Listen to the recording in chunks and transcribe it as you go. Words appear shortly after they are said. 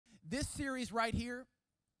This series right here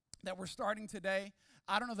that we're starting today,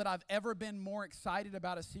 I don't know that I've ever been more excited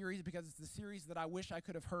about a series because it's the series that I wish I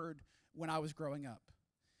could have heard when I was growing up.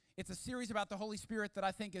 It's a series about the Holy Spirit that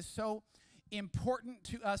I think is so important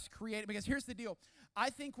to us create. Because here's the deal. I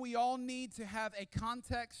think we all need to have a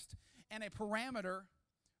context and a parameter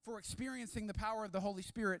for experiencing the power of the Holy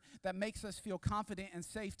Spirit that makes us feel confident and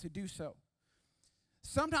safe to do so.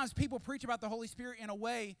 Sometimes people preach about the Holy Spirit in a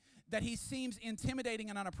way that he seems intimidating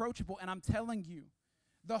and unapproachable, and I'm telling you,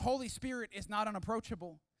 the Holy Spirit is not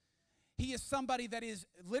unapproachable. He is somebody that is,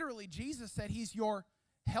 literally, Jesus said he's your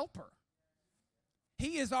helper.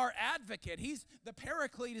 He is our advocate. He's the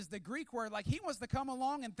paraclete is the Greek word. Like, he wants to come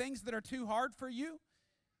along and things that are too hard for you,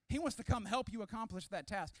 he wants to come help you accomplish that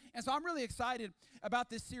task. And so I'm really excited about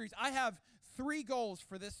this series. I have 3 goals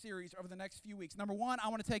for this series over the next few weeks. Number 1, I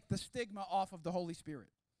want to take the stigma off of the Holy Spirit.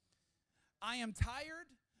 I am tired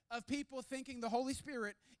of people thinking the Holy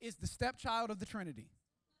Spirit is the stepchild of the Trinity.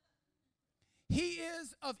 He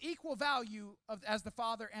is of equal value as the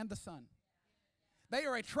Father and the Son. They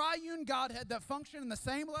are a triune Godhead that function in the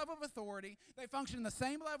same level of authority. They function in the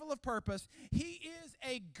same level of purpose. He is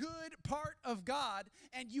a good part of God,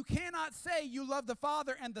 and you cannot say you love the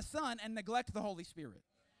Father and the Son and neglect the Holy Spirit.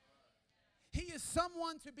 He is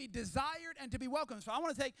someone to be desired and to be welcomed. So I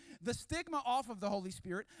want to take the stigma off of the Holy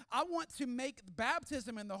Spirit. I want to make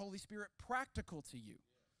baptism in the Holy Spirit practical to you.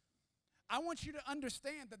 I want you to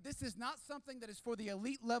understand that this is not something that is for the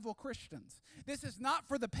elite level Christians. This is not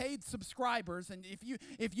for the paid subscribers, and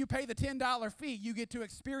if you pay the $10 fee, you get to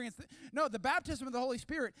experience it. No, the baptism of the Holy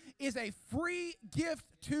Spirit is a free gift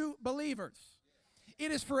to believers.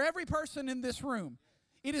 It is for every person in this room.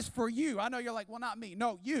 It is for you. I know you're like, well, not me.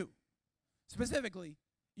 No, you. Specifically,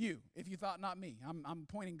 you. If you thought not me. I'm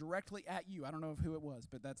pointing directly at you. I don't know who it was,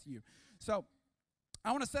 but that's you. So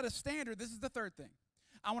I want to set a standard. This is the third thing.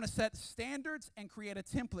 I want to set standards and create a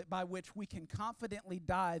template by which we can confidently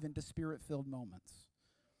dive into Spirit-filled moments.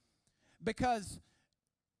 Because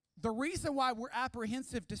the reason why we're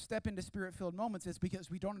apprehensive to step into Spirit-filled moments is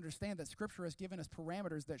because we don't understand that Scripture has given us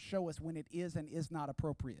parameters that show us when it is and is not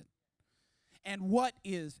appropriate, and what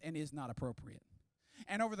is and is not appropriate.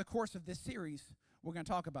 And over the course of this series, we're going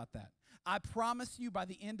to talk about that. I promise you by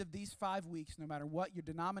the end of these 5 weeks, no matter what your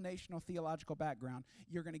denominational theological background,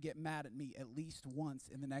 you're going to get mad at me at least once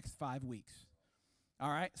in the next 5 weeks.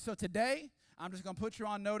 All right? So today, I'm just going to put you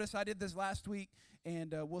on notice. I did this last week,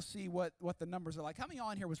 and we'll see what the numbers are like. How many of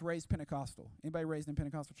y'all in here was raised Pentecostal? Anybody raised in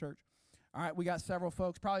Pentecostal church? All right, we got several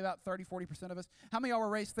folks, probably about 30, 40% of us. How many of y'all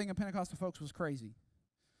were raised thinking Pentecostal folks was crazy?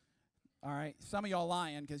 All right, some of y'all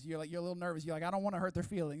lying because you're a little nervous. You're like, I don't want to hurt their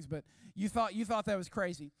feelings, but you thought that was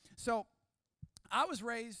crazy. So I was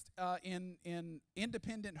raised in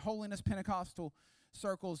independent holiness Pentecostal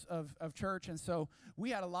circles of church, and so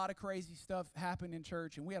we had a lot of crazy stuff happen in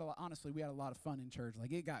church, and honestly, we had a lot of fun in church.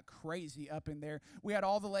 Like, it got crazy up in there. We had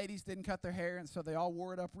all the ladies didn't cut their hair, and so they all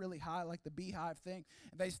wore it up really high, like the beehive thing.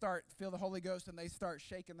 And they feel the Holy Ghost, and they start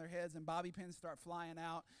shaking their heads, and bobby pins start flying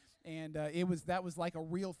out. And that was like a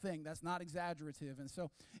real thing. That's not exaggerative. And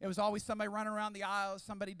so it was always somebody running around the aisles,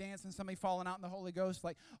 somebody dancing, somebody falling out in the Holy Ghost.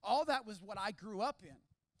 Like, all that was what I grew up in.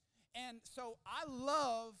 And so I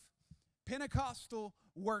love Pentecostal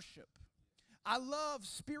worship. I love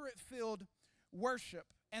Spirit-filled worship.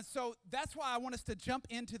 And so that's why I want us to jump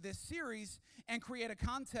into this series and create a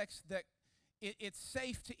context that it's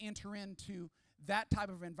safe to enter into that type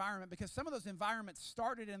of environment, because some of those environments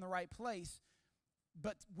started in the right place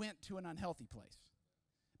but went to an unhealthy place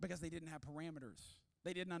because they didn't have parameters.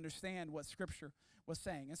 They didn't understand what Scripture was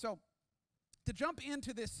saying. And so to jump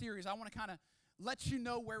into this series, I want to kind of let you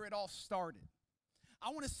know where it all started. I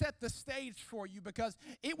want to set the stage for you because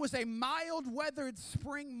it was a mild-weathered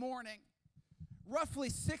spring morning, roughly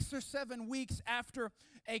 6 or 7 weeks after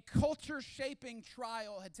a culture-shaping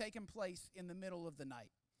trial had taken place in the middle of the night.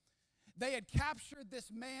 They had captured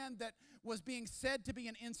this man that was being said to be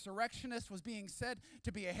an insurrectionist, was being said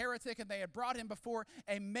to be a heretic, and they had brought him before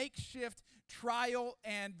a makeshift trial,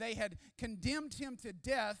 and they had condemned him to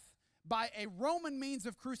death by a Roman means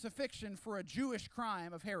of crucifixion for a Jewish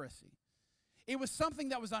crime of heresy. It was something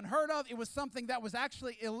that was unheard of. It was something that was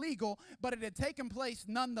actually illegal, but it had taken place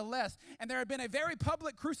nonetheless. And there had been a very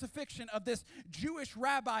public crucifixion of this Jewish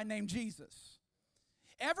rabbi named Jesus.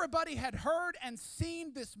 Everybody had heard and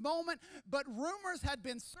seen this moment, but rumors had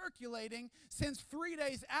been circulating since 3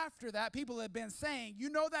 days after that. People had been saying, you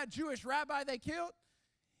know that Jewish rabbi they killed?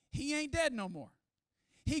 He ain't dead no more.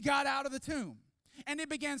 He got out of the tomb. And it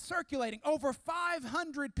began circulating. Over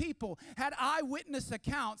 500 people had eyewitness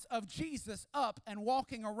accounts of Jesus up and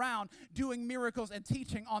walking around doing miracles and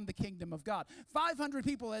teaching on the kingdom of God. 500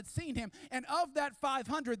 people had seen him. And of that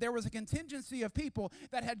 500, there was a contingency of people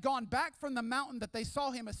that had gone back from the mountain that they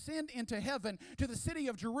saw him ascend into heaven to the city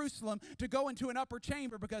of Jerusalem to go into an upper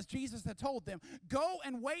chamber, because Jesus had told them, go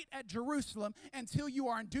and wait at Jerusalem until you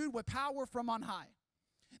are endued with power from on high.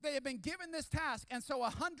 They had been given this task, and so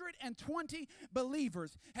 120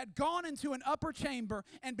 believers had gone into an upper chamber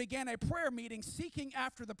and began a prayer meeting seeking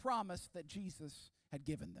after the promise that Jesus had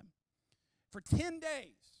given them. For 10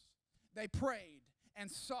 days, they prayed and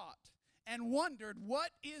sought and wondered, what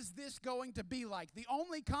is this going to be like? The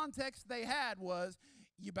only context they had was,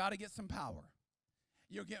 you about to get some power.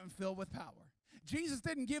 You're getting filled with power. Jesus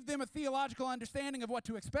didn't give them a theological understanding of what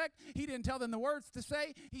to expect. He didn't tell them the words to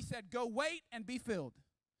say. He said, go wait and be filled.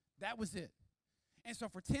 That was it. And so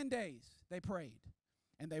for 10 days, they prayed,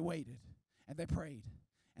 and they waited, and they prayed,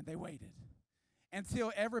 and they waited,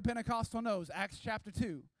 until every Pentecostal knows, Acts chapter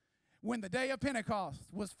 2, when the day of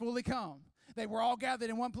Pentecost was fully come, they were all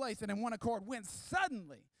gathered in one place and in one accord, when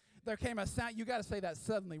suddenly there came a sound. You got to say that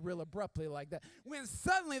suddenly, real abruptly like that. When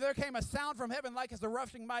suddenly there came a sound from heaven like as a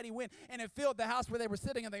rushing mighty wind, and it filled the house where they were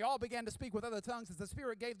sitting, and they all began to speak with other tongues as the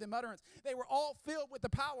Spirit gave them utterance. They were all filled with the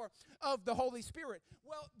power of the Holy Spirit.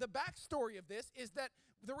 Well, the backstory of this is that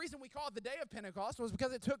the reason we call it the day of Pentecost was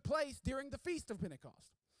because it took place during the Feast of Pentecost.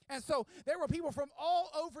 And so there were people from all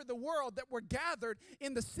over the world that were gathered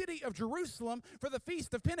in the city of Jerusalem for the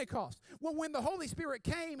Feast of Pentecost. Well, when the Holy Spirit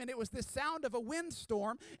came and it was this sound of a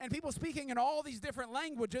windstorm and people speaking in all these different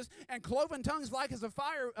languages and cloven tongues like as a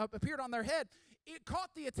fire appeared on their head, it caught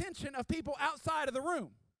the attention of people outside of the room.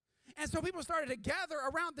 And so people started to gather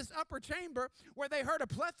around this upper chamber where they heard a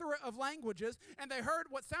plethora of languages, and they heard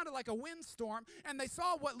what sounded like a windstorm, and they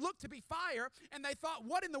saw what looked to be fire, and they thought,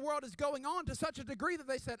 what in the world is going on, to such a degree that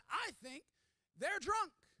they said, I think they're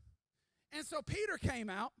drunk. And so Peter came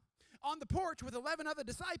out on the porch with 11 other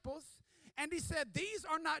disciples, and he said, these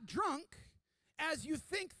are not drunk as you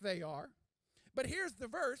think they are. But here's the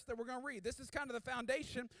verse that we're going to read. This is kind of the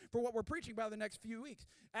foundation for what we're preaching about the next few weeks.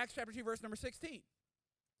 Acts chapter 2, verse number 16.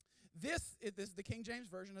 This is the King James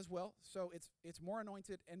Version as well, so it's more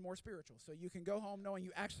anointed and more spiritual. So you can go home knowing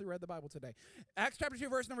you actually read the Bible today. Acts chapter 2,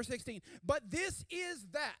 verse number 16. But this is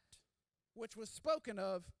that which was spoken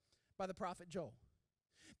of by the prophet Joel.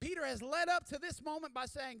 Peter has led up to this moment by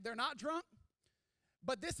saying they're not drunk,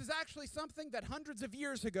 but this is actually something that hundreds of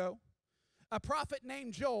years ago, a prophet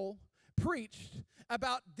named Joel preached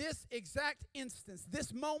about this exact instance,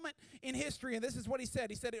 this moment in history. And this is what he said.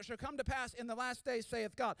 He said, it shall come to pass in the last days,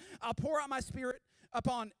 saith God, I'll pour out my spirit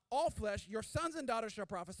upon all flesh. Your sons and daughters shall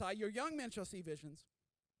prophesy. Your young men shall see visions,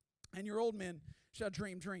 and your old men shall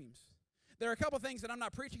dream dreams. There are a couple things that I'm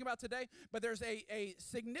not preaching about today, but there's a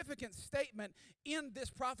significant statement in this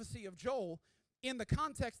prophecy of Joel in the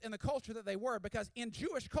context and the culture that they were, because in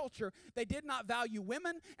Jewish culture, they did not value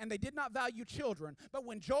women and they did not value children. But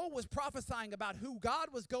when Joel was prophesying about who God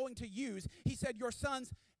was going to use, he said, your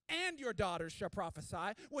sons and your daughters shall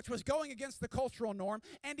prophesy, which was going against the cultural norm.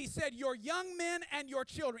 And he said, your young men and your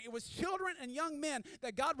children. It was children and young men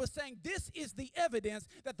that God was saying, this is the evidence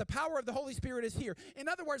that the power of the Holy Spirit is here. In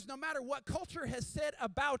other words, no matter what culture has said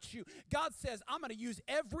about you, God says, I'm going to use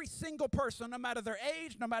every single person, no matter their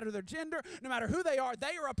age, no matter their gender, no matter who they are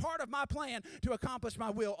a part of my plan to accomplish my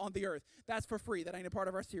will on the earth. That's for free. That ain't a part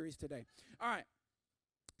of our series today. All right.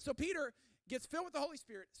 So Peter gets filled with the Holy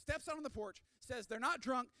Spirit, steps out on the porch, says they're not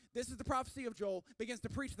drunk. This is the prophecy of Joel, begins to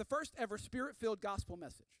preach the first ever Spirit-filled gospel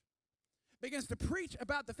message. Begins to preach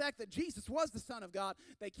about the fact that Jesus was the Son of God.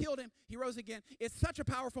 They killed him. He rose again. It's such a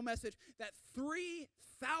powerful message that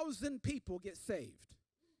 3,000 people get saved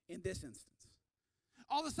in this instance.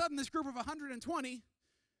 All of a sudden, this group of 120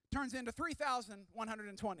 turns into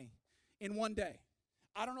 3,120 in one day.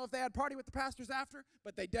 I don't know if they had party with the pastors after,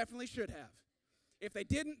 but they definitely should have. If they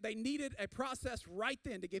didn't, they needed a process right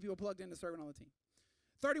then to get people plugged into serving on the team.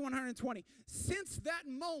 3,120. Since that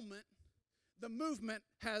moment, the movement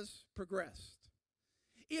has progressed.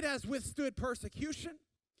 It has withstood persecution.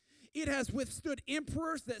 It has withstood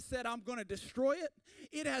emperors that said, I'm going to destroy it.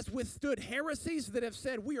 It has withstood heresies that have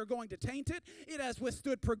said, we are going to taint it. It has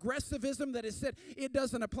withstood progressivism that has said, it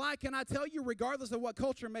doesn't apply. Can I tell you, regardless of what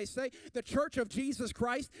culture may say, the Church of Jesus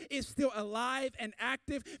Christ is still alive and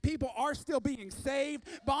active. People are still being saved.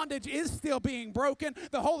 Bondage is still being broken.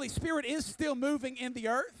 The Holy Spirit is still moving in the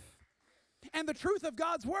earth. And the truth of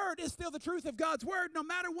God's word is still the truth of God's word, no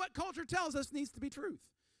matter what culture tells us needs to be truth.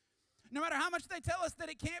 No matter how much they tell us that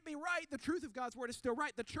it can't be right, the truth of God's word is still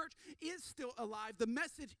right. The church is still alive. The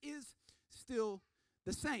message is still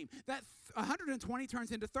the same. That 120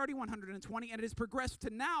 turns into 3,120, and it has progressed to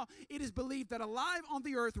now. It is believed that alive on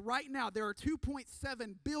the earth right now, there are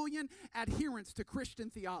 2.7 billion adherents to Christian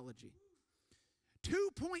theology.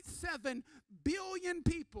 2.7 billion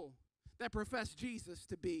people that profess Jesus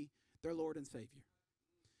to be their Lord and Savior.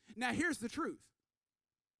 Now, here's the truth.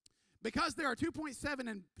 Because there are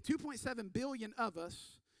 2.7 billion of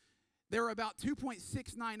us, there are about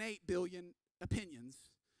 2.698 billion opinions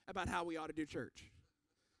about how we ought to do church.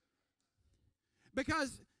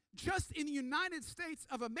 Because just in the United States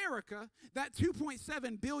of America, that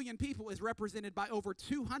 2.7 billion people is represented by over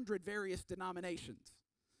 200 various denominations.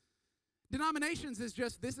 Denominations is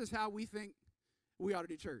just, this is how we think we ought to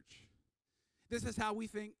do church. This is how we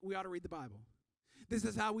think we ought to read the Bible. This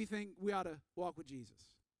is how we think we ought to walk with Jesus.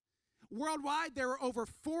 Worldwide, there are over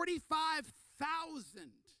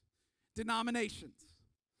 45,000 denominations.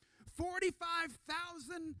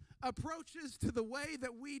 45,000 approaches to the way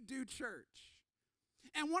that we do church.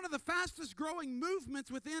 And one of the fastest growing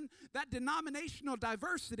movements within that denominational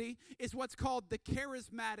diversity is what's called the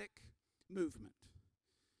charismatic movement.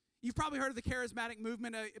 You've probably heard of the charismatic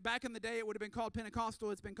movement. Back in the day, it would have been called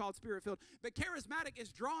Pentecostal. It's been called Spirit-filled. But charismatic is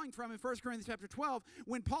drawing from in 1 Corinthians chapter 12,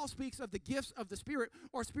 when Paul speaks of the gifts of the Spirit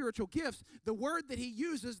or spiritual gifts, the word that he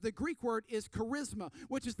uses, the Greek word, is charisma,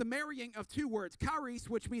 which is the marrying of two words. Charis,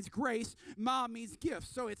 which means grace. Ma means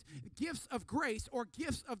gifts. So it's gifts of grace or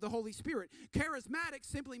gifts of the Holy Spirit. Charismatic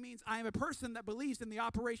simply means I am a person that believes in the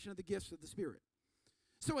operation of the gifts of the Spirit.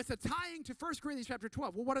 So it's a tying to 1 Corinthians chapter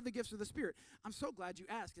 12. Well, what are the gifts of the Spirit? I'm so glad you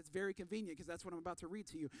asked. It's very convenient because that's what I'm about to read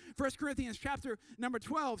to you. 1 Corinthians chapter number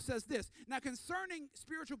 12 says this. Now concerning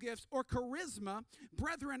spiritual gifts or charisma,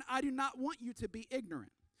 brethren, I do not want you to be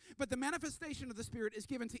ignorant. But the manifestation of the Spirit is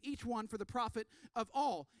given to each one for the profit of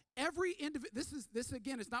all. This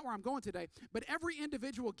again is not where I'm going today, but every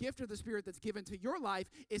individual gift of the Spirit that's given to your life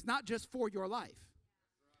is not just for your life.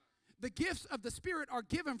 The gifts of the Spirit are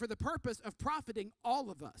given for the purpose of profiting all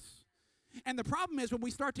of us. And the problem is when we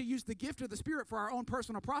start to use the gift of the Spirit for our own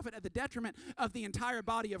personal profit at the detriment of the entire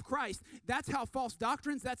body of Christ, that's how false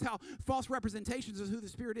doctrines, that's how false representations of who the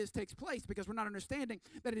Spirit is takes place, because we're not understanding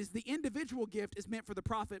that it is the individual gift is meant for the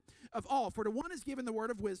profit of all. For to one is given the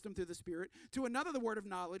word of wisdom through the Spirit, to another the word of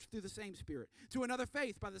knowledge through the same Spirit, to another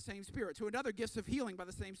faith by the same Spirit, to another gifts of healing by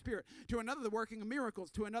the same Spirit, to another the working of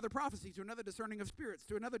miracles, to another prophecy, to another discerning of spirits,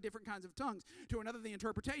 to another different kinds of tongues, to another the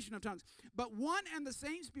interpretation of tongues. But one and the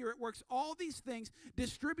same Spirit works all these things,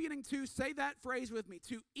 distributing to, say that phrase with me,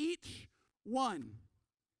 to each one.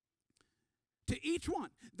 To each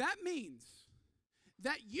one. That means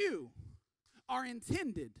that you are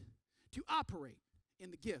intended to operate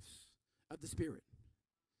in the gifts of the Spirit.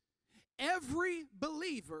 Every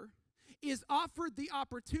believer is offered the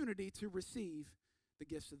opportunity to receive the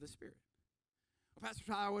gifts of the Spirit. Well, Pastor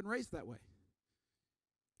Tyler, I wasn't raised that way.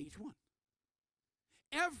 Each one.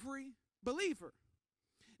 Every believer.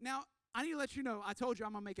 Now, I need to let you know, I told you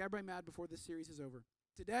I'm going to make everybody mad before this series is over.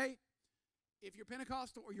 Today, if you're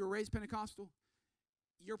Pentecostal or you're raised Pentecostal,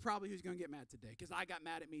 you're probably who's going to get mad today, because I got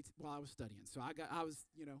mad at me while I was studying. So while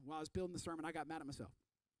I was building the sermon, I got mad at myself.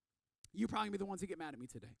 You probably be the ones who get mad at me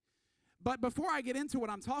today. But before I get into what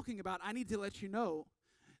I'm talking about, I need to let you know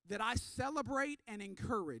that I celebrate and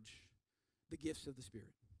encourage the gifts of the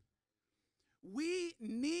Spirit. We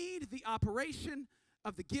need the operation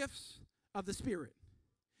of the gifts of the Spirit.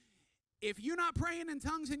 If you're not praying in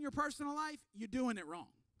tongues in your personal life, you're doing it wrong,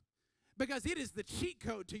 because it is the cheat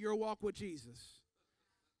code to your walk with Jesus.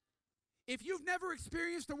 If you've never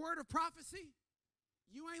experienced a word of prophecy,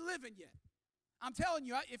 you ain't living yet. I'm telling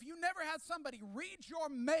you, if you never had somebody read your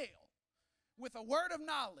mail with a word of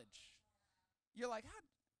knowledge, you're like,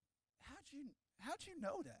 how'd you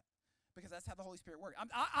know that? Because that's how the Holy Spirit works.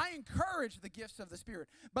 I encourage the gifts of the Spirit.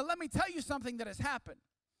 But let me tell you something that has happened.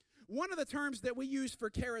 One of the terms that we use for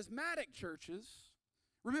charismatic churches,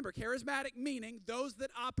 remember, charismatic meaning those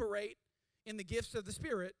that operate in the gifts of the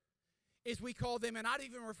Spirit, is we call them, and I'd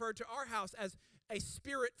even refer to our house as a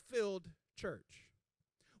Spirit-filled church.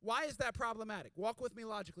 Why is that problematic? Walk with me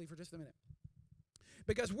logically for just a minute.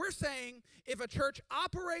 Because we're saying if a church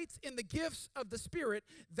operates in the gifts of the Spirit,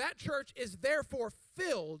 that church is therefore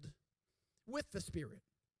filled with the Spirit.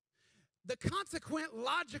 The consequent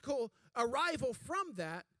logical arrival from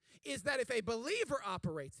that is that if a believer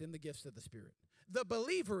operates in the gifts of the Spirit, the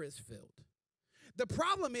believer is filled. The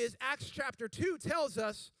problem is Acts chapter 2 tells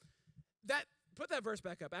us that, put that verse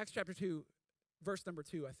back up, Acts chapter 2, verse number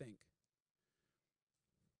 2, I think.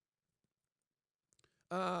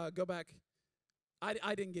 Go back.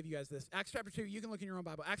 I didn't give you guys this. Acts chapter 2, you can look in your own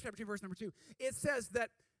Bible. Acts chapter 2, verse number 2. It says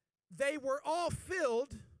that they were all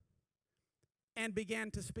filled and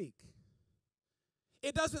began to speak.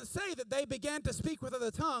 It doesn't say that they began to speak with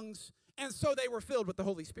other tongues and so they were filled with the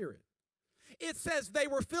Holy Spirit. It says they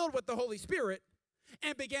were filled with the Holy Spirit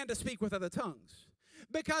and began to speak with other tongues.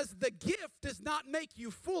 Because the gift does not make you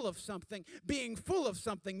full of something. Being full of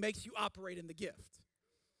something makes you operate in the gift.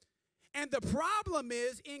 And the problem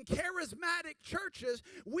is, in charismatic churches,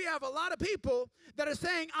 we have a lot of people that are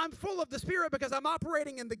saying, I'm full of the Spirit because I'm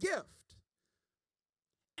operating in the gift.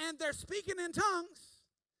 And they're speaking in tongues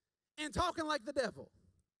and talking like the devil.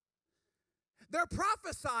 They're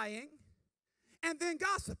prophesying and then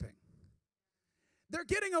gossiping. They're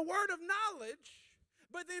getting a word of knowledge,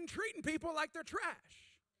 but then treating people like they're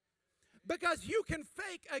trash. Because you can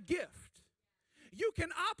fake a gift. You can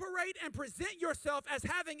operate and present yourself as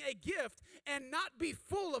having a gift and not be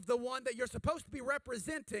full of the one that you're supposed to be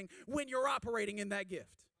representing when you're operating in that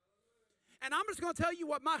gift. And I'm just going to tell you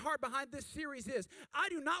what my heart behind this series is. I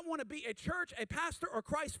do not want to be a church, a pastor, or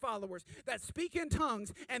Christ followers that speak in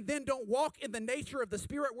tongues and then don't walk in the nature of the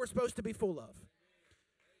Spirit we're supposed to be full of.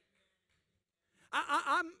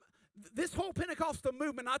 This whole Pentecostal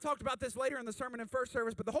movement, I talked about this later in the sermon in first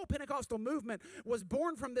service, but the whole Pentecostal movement was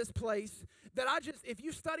born from this place that if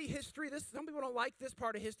you study history, some people don't like this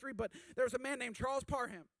part of history, but there was a man named Charles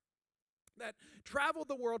Parham that traveled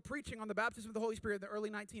the world preaching on the baptism of the Holy Spirit in the early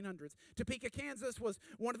 1900s. Topeka, Kansas was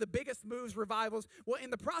one of the biggest moves, revivals. Well, in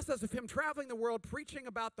the process of him traveling the world preaching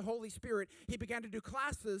about the Holy Spirit, he began to do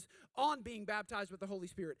classes on being baptized with the Holy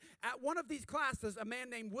Spirit. At one of these classes, a man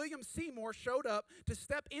named William Seymour showed up to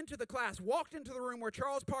step into the class, walked into the room where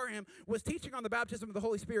Charles Parham was teaching on the baptism of the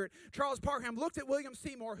Holy Spirit. Charles Parham looked at William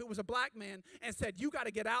Seymour, who was a black man, and said, "You got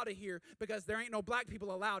to get out of here because there ain't no black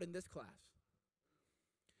people allowed in this class."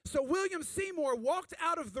 So William Seymour walked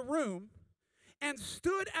out of the room and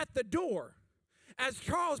stood at the door as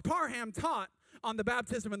Charles Parham taught on the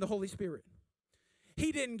baptism in the Holy Spirit.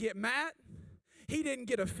 He didn't get mad. He didn't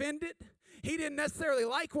get offended. He didn't necessarily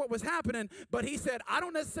like what was happening, but he said, I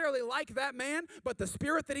don't necessarily like that man, but the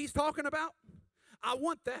Spirit that he's talking about, I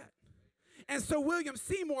want that. And so William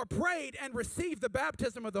Seymour prayed and received the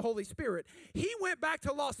baptism of the Holy Spirit. He went back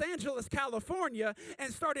to Los Angeles, California,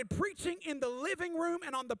 and started preaching in the living room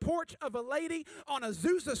and on the porch of a lady on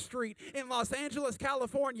Azusa Street in Los Angeles,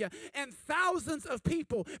 California. And thousands of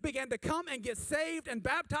people began to come and get saved and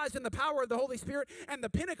baptized in the power of the Holy Spirit. And the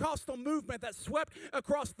Pentecostal movement that swept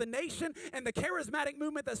across the nation and the charismatic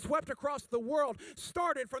movement that swept across the world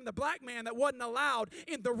started from the black man that wasn't allowed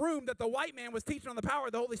in the room that the white man was teaching on the power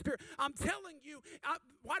of the Holy Spirit. I'm telling you,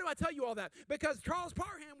 why do I tell you all that? Because Charles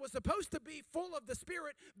Parham was supposed to be full of the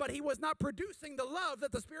Spirit, but he was not producing the love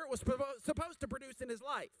that the Spirit was supposed to produce in his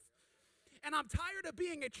life. And I'm tired of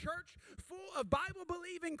being a church full of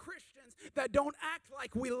Bible-believing Christians that don't act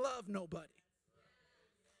like we love nobody.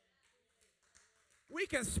 We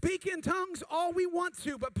can speak in tongues all we want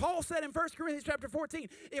to, but Paul said in 1 Corinthians chapter 14,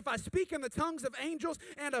 if I speak in the tongues of angels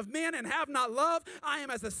and of men and have not love, I am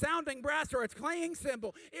as a sounding brass or a clanging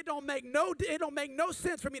cymbal. It don't make no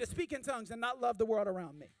sense for me to speak in tongues and not love the world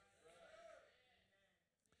around me.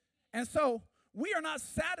 And so we are not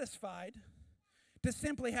satisfied to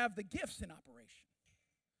simply have the gifts in operation.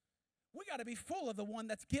 We got to be full of the one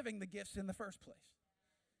that's giving the gifts in the first place.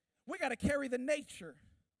 We got to carry the nature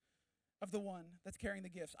of the one that's carrying the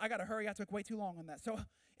gifts. I got to hurry. I took way too long on that. So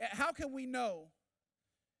how can we know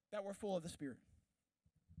that we're full of the Spirit?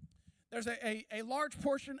 There's a large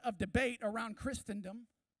portion of debate around Christendom,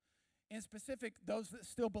 in specific those that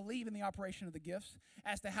still believe in the operation of the gifts,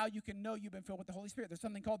 as to how you can know you've been filled with the Holy Spirit. There's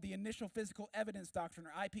something called the initial physical evidence doctrine,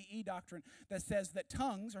 or IPE doctrine, that says that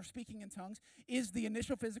tongues, or speaking in tongues, is the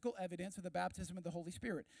initial physical evidence of the baptism of the Holy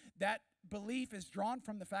Spirit. That belief is drawn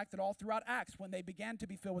from the fact that all throughout Acts, when they began to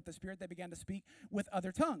be filled with the Spirit, they began to speak with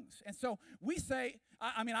other tongues. And so we say,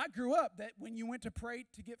 I grew up that when you went to pray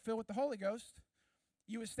to get filled with the Holy Ghost,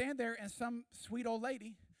 you would stand there and some sweet old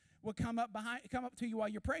lady would come up to you while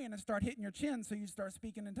you're praying and start hitting your chin, so you start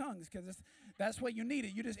speaking in tongues, because that's what you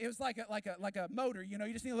needed. It was like a motor, you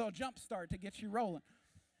just need a little jump start to get you rolling.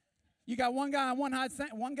 You got one guy on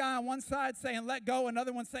one side saying let go,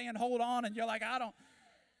 another one saying hold on, and you're like, I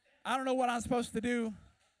don't know what I'm supposed to do.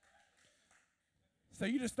 So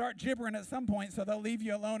you just start gibbering at some point, so they'll leave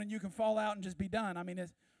you alone and you can fall out and just be done.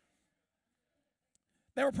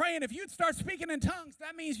 They were praying, if you'd start speaking in tongues,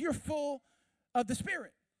 that means you're full of the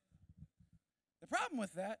Spirit. The problem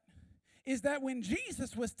with that is that when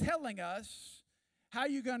Jesus was telling us how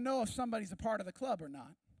you going to know if somebody's a part of the club or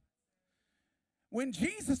not, when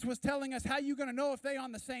Jesus was telling us how you going to know if they're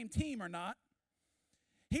on the same team or not,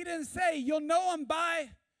 he didn't say you'll know them by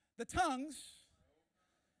the tongues.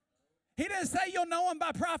 He didn't say you'll know them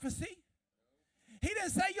by prophecy. He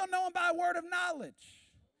didn't say you'll know him by a word of knowledge.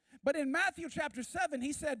 But in Matthew chapter 7,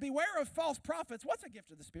 he said, beware of false prophets. What's a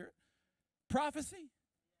gift of the Spirit? Prophecy.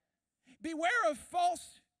 Beware of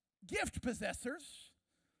false gift possessors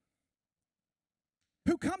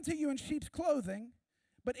who come to you in sheep's clothing,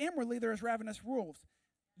 but inwardly there is ravenous wolves.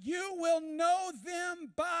 You will know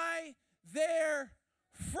them by their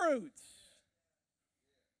fruits.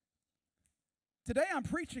 Today I'm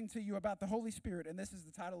preaching to you about the Holy Spirit, and this is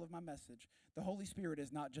the title of my message. The Holy Spirit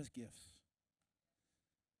is not just gifts.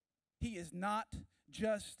 He is not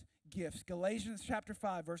just gifts. Galatians chapter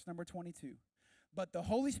 5, verse number 22. But the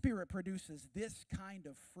Holy Spirit produces this kind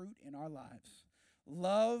of fruit in our lives: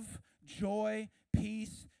 love, joy,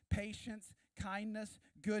 peace, patience, kindness,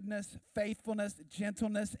 goodness, faithfulness,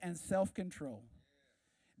 gentleness, and self-control.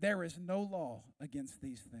 There is no law against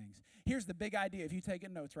these things. Here's the big idea. If you take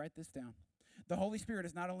notes, write this down. The Holy Spirit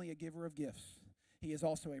is not only a giver of gifts, he is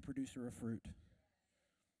also a producer of fruit.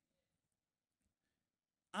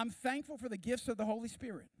 I'm thankful for the gifts of the Holy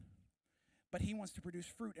Spirit, but he wants to produce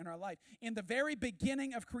fruit in our life. In the very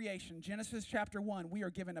beginning of creation, Genesis chapter 1, we are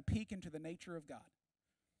given a peek into the nature of God.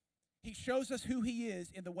 He shows us who he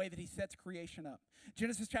is in the way that he sets creation up.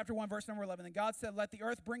 Genesis chapter 1, verse number 11, and God said, let the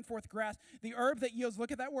earth bring forth grass, the herb that yields,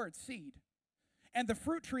 look at that word, seed, and the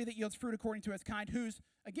fruit tree that yields fruit according to its kind, whose,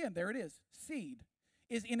 again, there it is, seed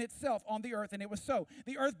is in itself on the earth, and it was so.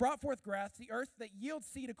 The earth brought forth grass, the earth that yields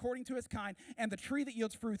seed according to its kind, and the tree that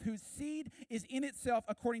yields fruit, whose seed is in itself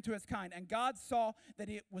according to its kind. And God saw that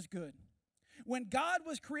it was good. When God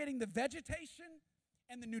was creating the vegetation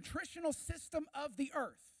and the nutritional system of the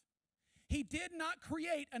earth, he did not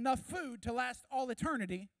create enough food to last all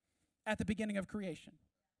eternity at the beginning of creation.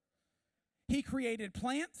 He created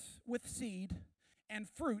plants with seed and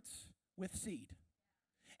fruits with seed.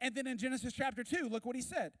 And then in Genesis chapter 2, look what he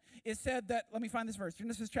said. It said that, let me find this verse.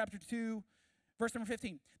 Genesis chapter 2, verse number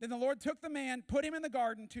 15. Then the Lord took the man, put him in the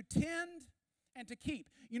garden to tend and to keep.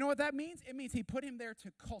 You know what that means? It means he put him there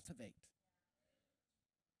to cultivate.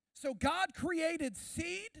 So God created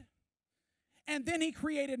seed, and then he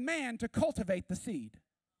created man to cultivate the seed.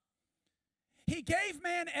 He gave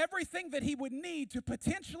man everything that he would need to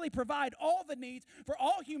potentially provide all the needs for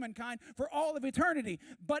all humankind for all of eternity.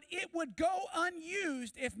 But it would go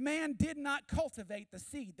unused if man did not cultivate the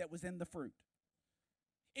seed that was in the fruit.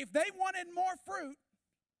 If they wanted more fruit,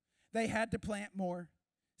 they had to plant more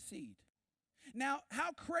seed. Now,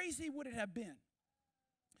 how crazy would it have been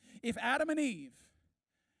if Adam and Eve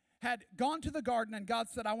had gone to the garden and God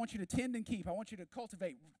said, I want you to tend and keep. I want you to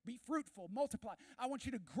cultivate, be fruitful, multiply. I want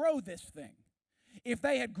you to grow this thing. If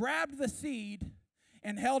they had grabbed the seed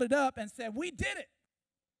and held it up and said, we did it,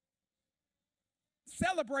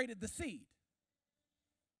 celebrated the seed,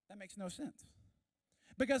 that makes no sense.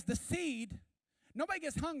 Because the seed, nobody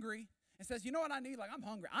gets hungry and says, you know what I need? Like, I'm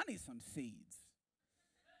hungry. I need some seeds.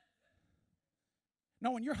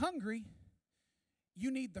 No, when you're hungry,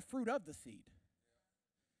 you need the fruit of the seed.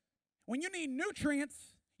 When you need nutrients,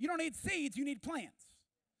 you don't need seeds, you need plants.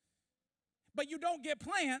 But you don't get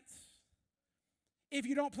plants if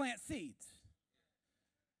you don't plant seeds.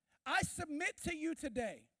 I submit to you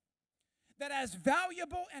today that as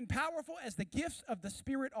valuable and powerful as the gifts of the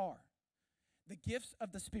Spirit are, the gifts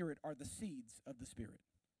of the Spirit are the seeds of the Spirit.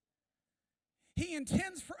 He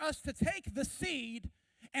intends for us to take the seed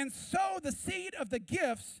and sow the seed of the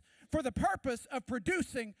gifts for the purpose of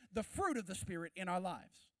producing the fruit of the Spirit in our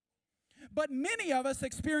lives. But many of us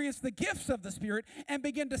experience the gifts of the Spirit and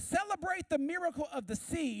begin to celebrate the miracle of the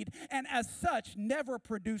seed, and as such, never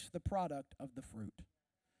produce the product of the fruit.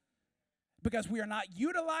 Because we are not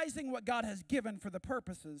utilizing what God has given for the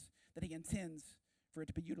purposes that he intends for it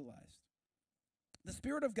to be utilized. The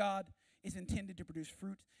Spirit of God is intended to produce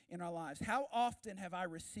fruit in our lives. How often have I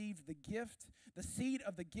received the gift, the seed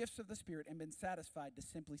of the gifts of the Spirit, and been satisfied to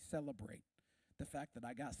simply celebrate the fact that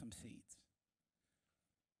I got some seeds?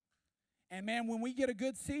 And man, when we get a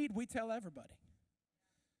good seed, we tell everybody.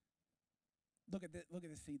 Look at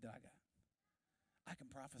the seed that I got. I can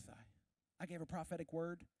prophesy. I gave a prophetic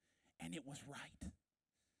word, and it was right.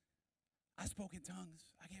 I spoke in tongues.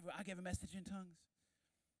 I gave a message in tongues.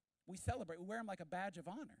 We celebrate. We wear them like a badge of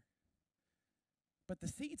honor. But the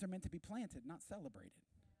seeds are meant to be planted, not celebrated.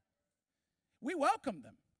 We welcome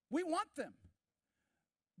them. We want them.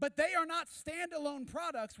 But they are not standalone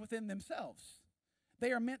products within themselves.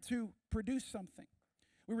 They are meant to produce something.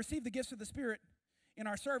 We receive the gifts of the Spirit in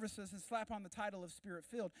our services and slap on the title of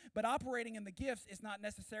Spirit-filled. But operating in the gifts is not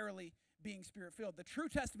necessarily being Spirit-filled. The true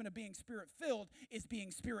testament of being Spirit-filled is being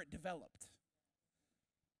Spirit-developed.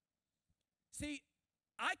 See,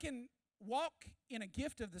 I can walk in a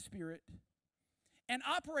gift of the Spirit and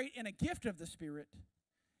operate in a gift of the Spirit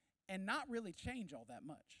and not really change all that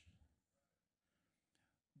much.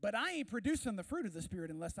 But I ain't producing the fruit of the Spirit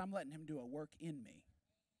unless I'm letting him do a work in me.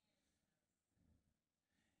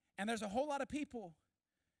 And there's a whole lot of people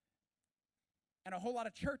and a whole lot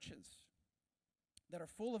of churches that are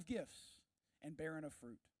full of gifts and barren of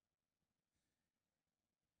fruit.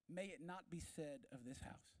 May it not be said of this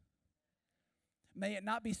house. May it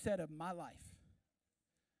not be said of my life.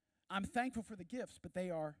 I'm thankful for the gifts, but they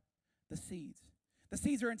are the seeds. The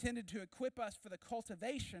seeds are intended to equip us for the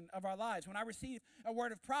cultivation of our lives. When I receive a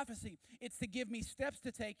word of prophecy, it's to give me steps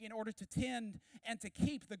to take in order to tend and to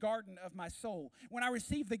keep the garden of my soul. When I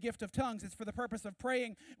receive the gift of tongues, it's for the purpose of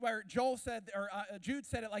praying, where Jude said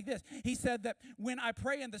it like this. He said that when I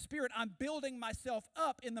pray in the Spirit, I'm building myself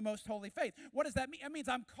up in the most holy faith. What does that mean? It means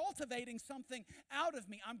I'm cultivating something out of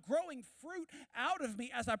me. I'm growing fruit out of me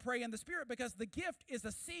as I pray in the Spirit, because the gift is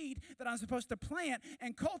a seed that I'm supposed to plant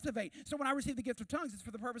and cultivate. So when I receive the gift of tongues, it's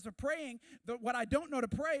for the purpose of praying what I don't know to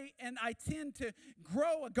pray, and I tend to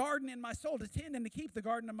grow a garden in my soul, to tend and to keep the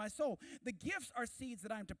garden of my soul. The gifts are seeds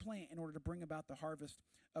that I am to plant in order to bring about the harvest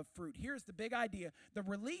of fruit. Here's the big idea. The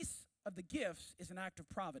release of the gifts is an act of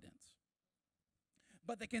providence,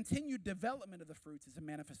 but the continued development of the fruits is a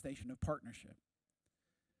manifestation of partnership.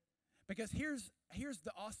 Because here's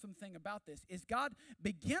the awesome thing about this, is God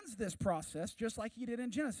begins this process just like he did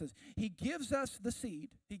in Genesis. He gives us the seed.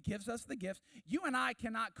 He gives us the gifts. You and I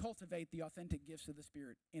cannot cultivate the authentic gifts of the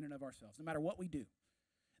Spirit in and of ourselves, no matter what we do.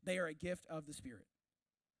 They are a gift of the Spirit.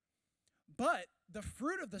 But the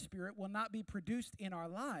fruit of the Spirit will not be produced in our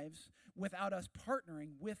lives without us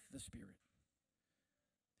partnering with the Spirit.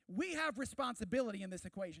 We have responsibility in this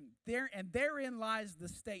equation. Therein lies the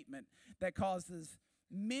statement that causes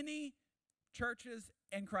many churches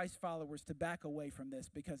and Christ followers to back away from this,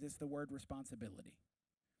 because it's the word responsibility.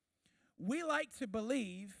 We like to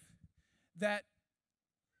believe that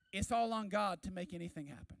it's all on God to make anything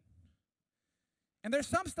happen. And there's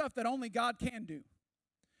some stuff that only God can do,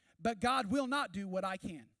 but God will not do what I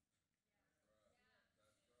can.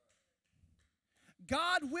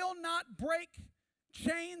 God will not break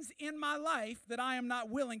chains in my life that I am not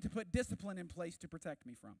willing to put discipline in place to protect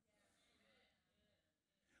me from.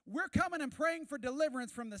 We're coming and praying for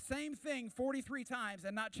deliverance from the same thing 43 times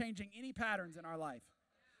and not changing any patterns in our life.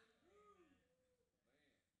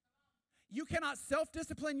 You cannot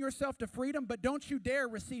self-discipline yourself to freedom, but don't you dare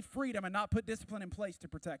receive freedom and not put discipline in place to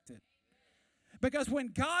protect it. Because when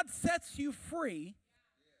God sets you free,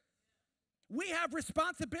 we have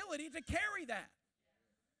responsibility to carry that.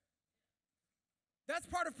 That's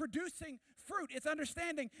part of producing fruit. It's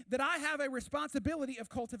understanding that I have a responsibility of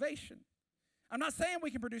cultivation. I'm not saying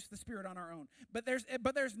we can produce the Spirit on our own, but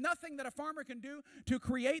there's nothing that a farmer can do to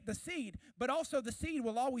create the seed, but also the seed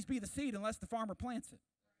will always be the seed unless the farmer plants it.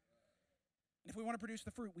 And if we want to produce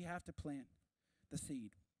the fruit, we have to plant the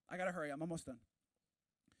seed. I got to hurry. I'm almost done.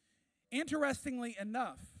 Interestingly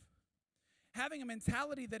enough, having a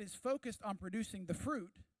mentality that is focused on producing the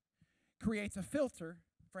fruit creates a filter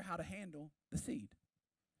for how to handle the seed.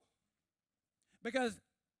 Because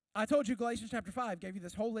I told you Galatians chapter 5 gave you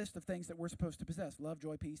this whole list of things that we're supposed to possess: love,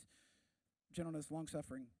 joy, peace, gentleness,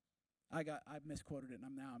 long-suffering. I misquoted it,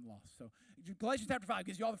 and I'm lost. So Galatians chapter 5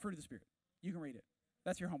 gives you all the fruit of the Spirit. You can read it.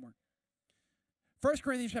 That's your homework. 1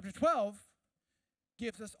 Corinthians chapter 12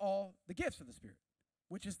 gives us all the gifts of the Spirit,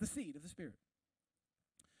 which is the seed of the Spirit.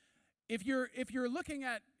 If you're looking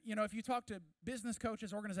at, if you talk to business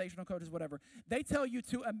coaches, organizational coaches, whatever, they tell you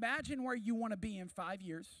to imagine where you want to be in 5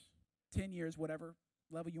 years, 10 years, whatever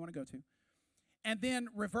level you want to go to, and then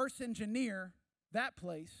reverse engineer that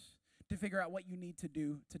place to figure out what you need to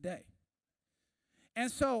do today.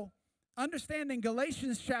 And so, understanding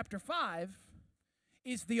Galatians chapter 5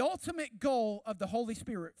 is the ultimate goal of the Holy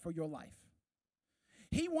Spirit for your life.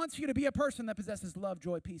 He wants you to be a person that possesses love,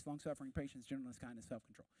 joy, peace, long-suffering, patience, gentleness, kindness,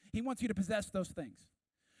 self-control. He wants you to possess those things.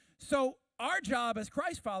 So our job as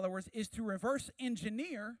Christ followers is to reverse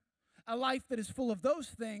engineer a life that is full of those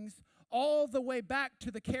things all the way back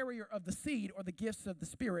to the carrier of the seed or the gifts of the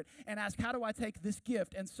Spirit, and ask, how do I take this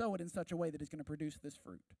gift and sow it in such a way that is going to produce this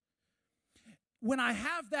fruit? When I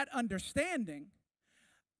have that understanding,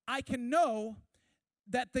 I can know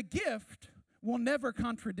that the gift will never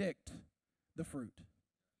contradict the fruit.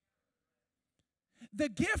 The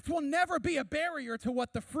gift will never be a barrier to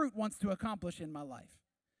what the fruit wants to accomplish in my life.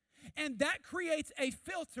 And that creates a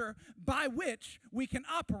filter by which we can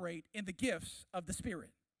operate in the gifts of the Spirit.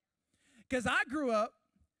 Because I grew up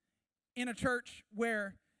in a church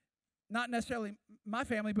where, not necessarily my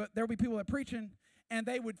family, but there would be people that preaching, and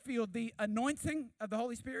they would feel the anointing of the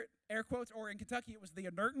Holy Spirit, air quotes, or in Kentucky it was the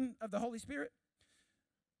anointing of the Holy Spirit.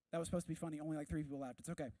 That was supposed to be funny. Only like 3 people laughed. It's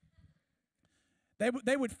okay.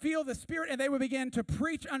 They would feel the Spirit, and they would begin to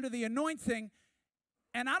preach under the anointing.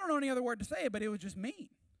 And I don't know any other word to say it, but it was just mean.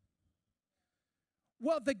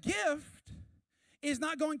 Well, the gift is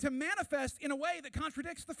not going to manifest in a way that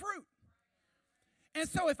contradicts the fruit. And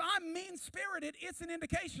so if I'm mean-spirited, it's an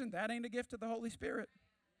indication that ain't a gift of the Holy Spirit.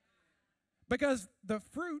 Because the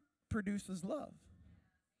fruit produces love.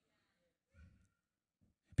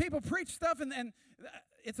 People preach stuff, and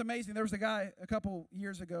it's amazing. There was a guy a couple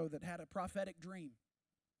years ago that had a prophetic dream.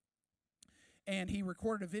 And he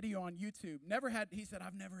recorded a video on YouTube. He said,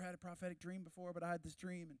 I've never had a prophetic dream before, but I had this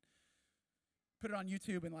dream. And put it on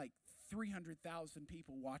YouTube, and like 300,000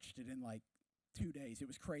 people watched it in like 2 days. It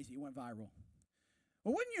was crazy. It went viral.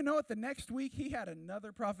 Well, wouldn't you know it, the next week he had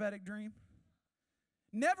another prophetic dream?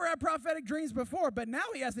 Never had prophetic dreams before, but now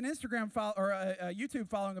he has an Instagram or a YouTube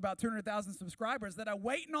following, about 200,000 subscribers, that are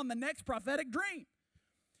waiting on the next prophetic dream.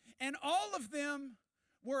 And all of them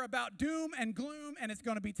were about doom and gloom, and it's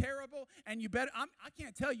going to be terrible. And I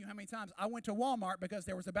can't tell you how many times I went to Walmart because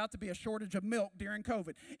there was about to be a shortage of milk during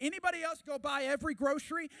COVID. Anybody else go buy every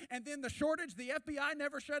grocery, and then the shortage, the FBI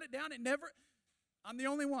never shut it down? I'm the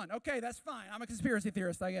only one. Okay, that's fine. I'm a conspiracy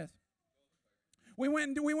theorist, I guess. We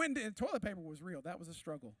went toilet paper was real. That was a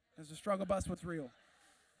struggle. It was a struggle bus was real.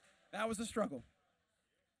 That was a struggle.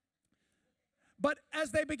 But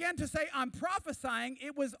as they began to say, I'm prophesying,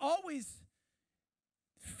 it was always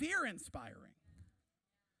fear-inspiring.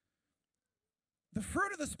 The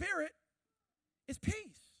fruit of the Spirit is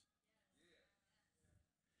peace.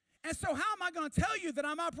 And so how am I going to tell you that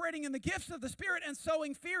I'm operating in the gifts of the Spirit and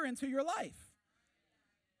sowing fear into your life?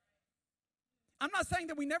 I'm not saying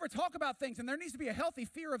that we never talk about things, and there needs to be a healthy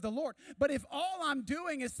fear of the Lord. But if all I'm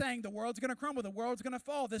doing is saying the world's going to crumble, the world's going to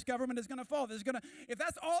fall, this government is going to fall, if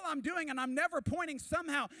that's all I'm doing, and I'm never pointing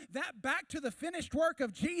somehow that back to the finished work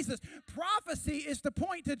of Jesus, prophecy is to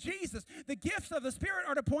point to Jesus. The gifts of the Spirit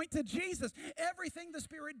are to point to Jesus. Everything the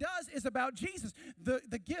Spirit does is about Jesus. The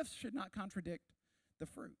gifts should not contradict the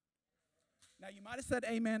fruit. Now, you might have said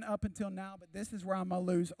amen up until now, but this is where I'm going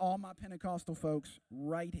to lose all my Pentecostal folks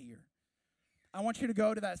right here. I want you to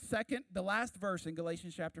go to the last verse in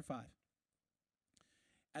Galatians chapter 5.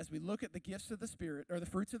 As we look at the gifts of the Spirit, or the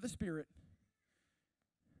fruits of the Spirit,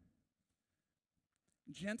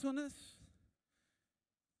 gentleness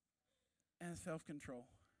and self-control.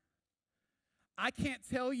 I can't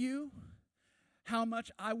tell you how much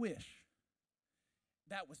I wish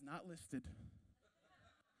that was not listed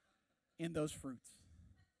in those fruits.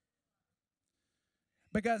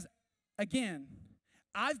 Because, again,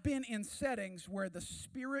 I've been in settings where the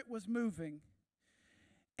Spirit was moving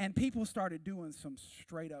and people started doing some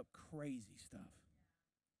straight up crazy stuff.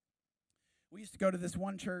 We used to go to this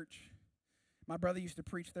one church. My brother used to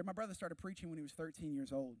preach there. My brother started preaching when he was 13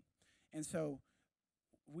 years old. And so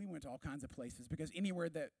we went to all kinds of places because anywhere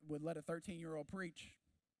that would let a 13-year-old preach,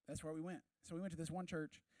 that's where we went. So we went to this one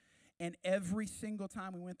church, and every single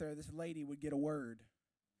time we went there, this lady would get a word.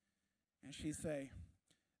 And she'd say,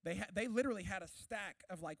 They literally had a stack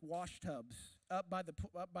of like wash tubs up by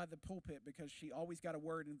the pulpit because she always got a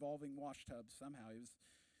word involving wash tubs somehow.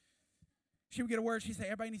 She would get a word. She'd say,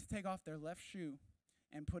 everybody needs to take off their left shoe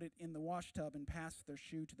and put it in the wash tub and pass their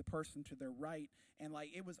shoe to the person to their right. And like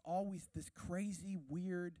it was always this crazy,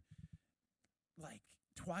 weird, like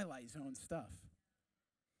Twilight Zone stuff.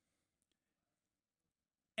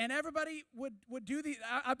 And everybody would do these.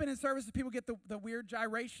 I've been in services, people get the weird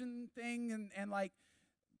gyration thing and like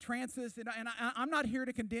trances, and I'm not here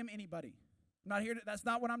to condemn anybody. I'm not here to, that's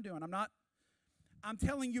not what I'm doing. I'm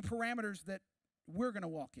telling you parameters that we're going to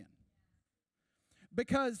walk in.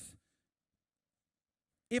 Because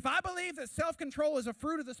if I believe that self-control is a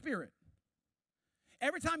fruit of the Spirit,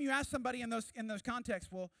 every time you ask somebody in those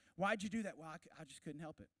contexts, well, why'd you do that? Well, I just couldn't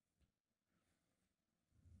help it.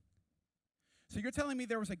 So you're telling me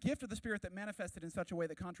there was a gift of the Spirit that manifested in such a way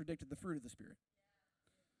that contradicted the fruit of the Spirit.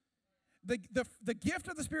 The gift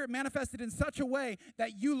of the Spirit manifested in such a way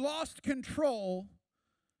that you lost control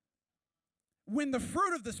when the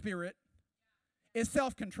fruit of the Spirit is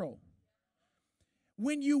self-control.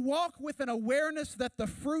 When you walk with an awareness that the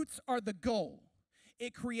fruits are the goal,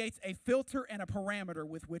 it creates a filter and a parameter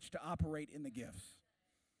with which to operate in the gifts.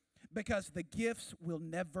 Because the gifts will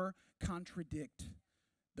never contradict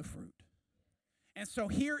the fruit. And so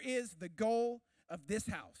here is the goal of this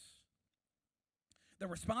house. The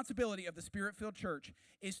responsibility of the Spirit-filled church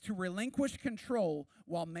is to relinquish control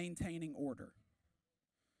while maintaining order.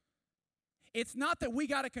 It's not that we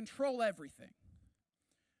got to control everything,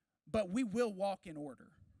 but we will walk in order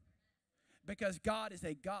because God is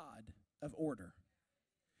a God of order.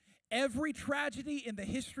 Every tragedy in the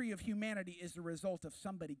history of humanity is the result of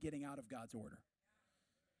somebody getting out of God's order.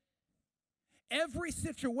 Every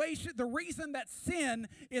situation, the reason that sin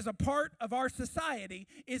is a part of our society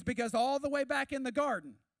is because all the way back in the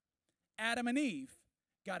garden, Adam and Eve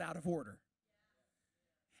got out of order.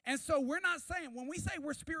 And so we're not saying, when we say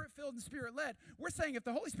we're spirit-filled and spirit-led, we're saying if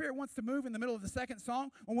the Holy Spirit wants to move in the middle of the second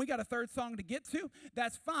song, when we got a third song to get to,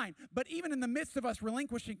 that's fine. But even in the midst of us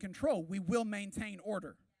relinquishing control, we will maintain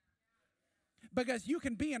order. Because you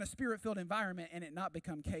can be in a spirit-filled environment and it not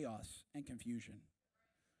become chaos and confusion.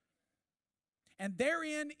 And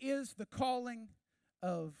therein is the calling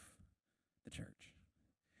of the church.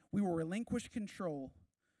 We will relinquish control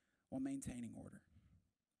while maintaining order.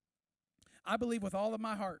 I believe with all of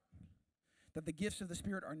my heart that the gifts of the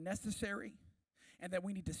Spirit are necessary and that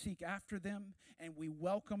we need to seek after them and we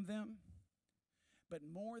welcome them. But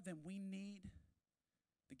more than we need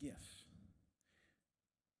the gifts,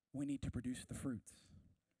 we need to produce the fruits.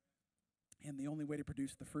 And the only way to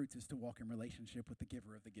produce the fruits is to walk in relationship with the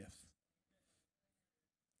giver of the gifts.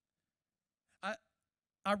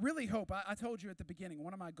 I really hope, I told you at the beginning,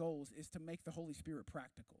 one of my goals is to make the Holy Spirit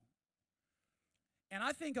practical. And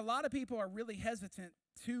I think a lot of people are really hesitant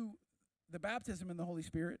to the baptism in the Holy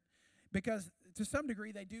Spirit because to some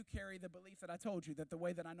degree they do carry the belief that I told you, that the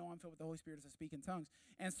way that I know I'm filled with the Holy Spirit is to speak in tongues.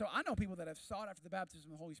 And so I know people that have sought after the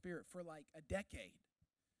baptism of the Holy Spirit for like a decade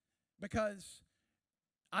because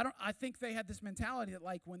I think they had this mentality that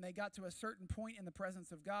like when they got to a certain point in the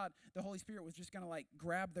presence of God, the Holy Spirit was just going to like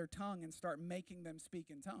grab their tongue and start making them speak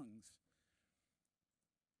in tongues.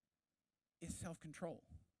 It's self-control.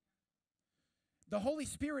 The Holy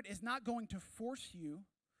Spirit is not going to force you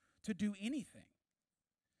to do anything.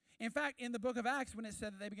 In fact, in the book of Acts, when it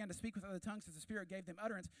said that they began to speak with other tongues as the Spirit gave them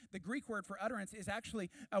utterance, the Greek word for utterance is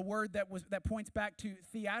actually a word that points back to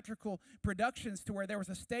theatrical productions, to where there was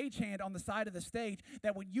a stagehand on the side of the stage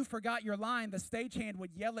that when you forgot your line, the stagehand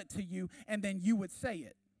would yell it to you, and then you would say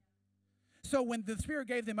it. So when the Spirit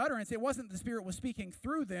gave them utterance, it wasn't the Spirit was speaking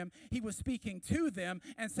through them. He was speaking to them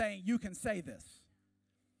and saying, you can say this.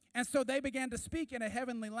 And so they began to speak in a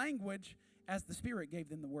heavenly language as the Spirit gave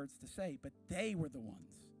them the words to say, but they were the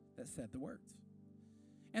ones that said the words.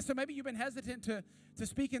 And so maybe you've been hesitant to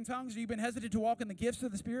speak in tongues, or you've been hesitant to walk in the gifts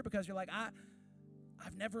of the Spirit because you're like,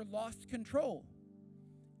 I've never lost control.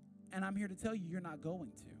 And I'm here to tell you, you're not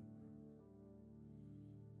going to.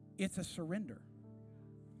 It's a surrender.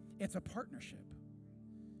 It's a partnership.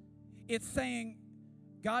 It's saying,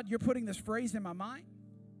 God, you're putting this phrase in my mind,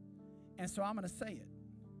 and so I'm going to say it.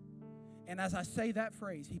 And as I say that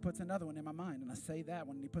phrase, he puts another one in my mind, and I say that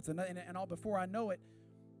one, and he puts another, and all before I know it,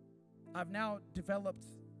 I've now developed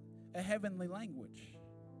a heavenly language.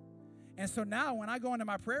 And so now when I go into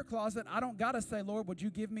my prayer closet, I don't got to say, Lord, would you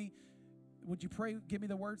give me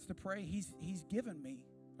the words to pray? He's given me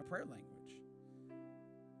a prayer language.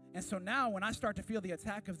 And so now when I start to feel the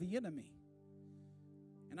attack of the enemy,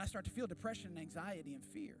 and I start to feel depression and anxiety and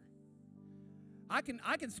fear, I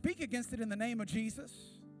can speak against it in the name of Jesus,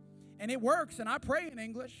 and it works, and I pray in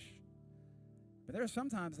English. But there are some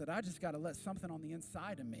times that I just got to let something on the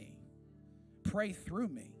inside of me pray through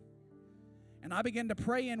me. And I begin to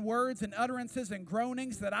pray in words and utterances and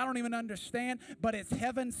groanings that I don't even understand, but it's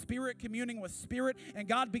heaven, spirit communing with spirit, and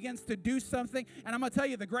God begins to do something. And I'm going to tell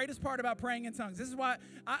you the greatest part about praying in tongues. This is why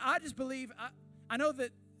I just believe, I know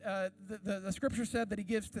that the scripture said that he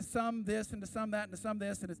gives to some this and to some that and to some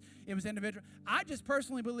this, and it was individual. I just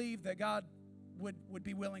personally believe that God would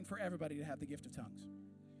be willing for everybody to have the gift of tongues.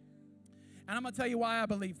 And I'm going to tell you why I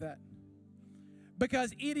believe that.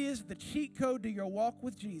 Because it is the cheat code to your walk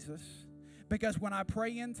with Jesus. Because when I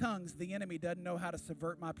pray in tongues, the enemy doesn't know how to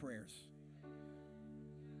subvert my prayers.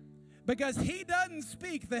 Because he doesn't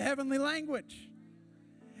speak the heavenly language.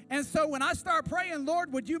 And so when I start praying,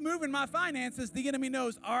 Lord, would you move in my finances? The enemy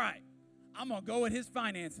knows, all right, I'm going to go with his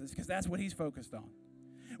finances because that's what he's focused on.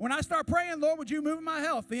 When I start praying, Lord, would you move in my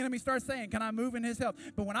health? The enemy starts saying, can I move in his health?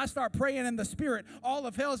 But when I start praying in the Spirit, all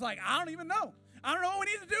of hell's like, I don't even know. I don't know what we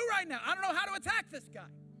need to do right now. I don't know how to attack this guy.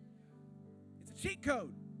 It's a cheat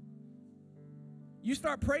code. You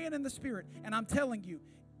start praying in the Spirit, and I'm telling you,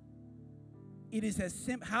 it is as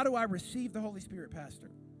simple. How do I receive the Holy Spirit, Pastor?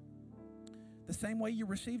 The same way you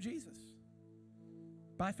receive Jesus,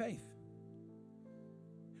 by faith.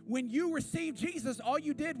 When you received Jesus, all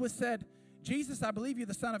you did was said, Jesus, I believe you're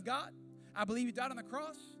the Son of God. I believe you died on the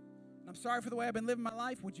cross, and I'm sorry for the way I've been living my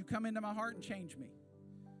life. Would you come into my heart and change me?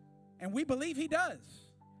 And we believe he does.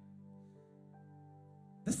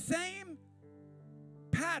 The same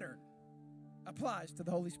pattern applies to the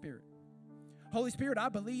Holy Spirit. Holy Spirit, I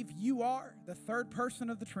believe you are the third person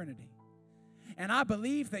of the Trinity. And I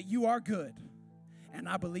believe that you are good. And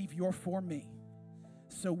I believe you're for me.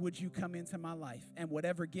 So would you come into my life? And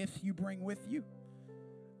whatever gifts you bring with you,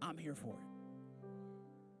 I'm here for it.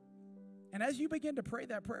 And as you begin to pray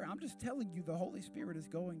that prayer, I'm just telling you the Holy Spirit is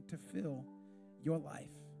going to fill your life.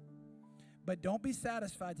 But don't be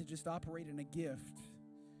satisfied to just operate in a gift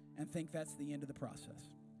and think that's the end of the process.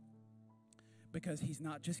 Because he's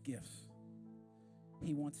not just gifts.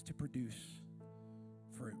 He wants to produce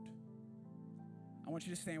fruit. I want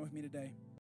you to stand with me today.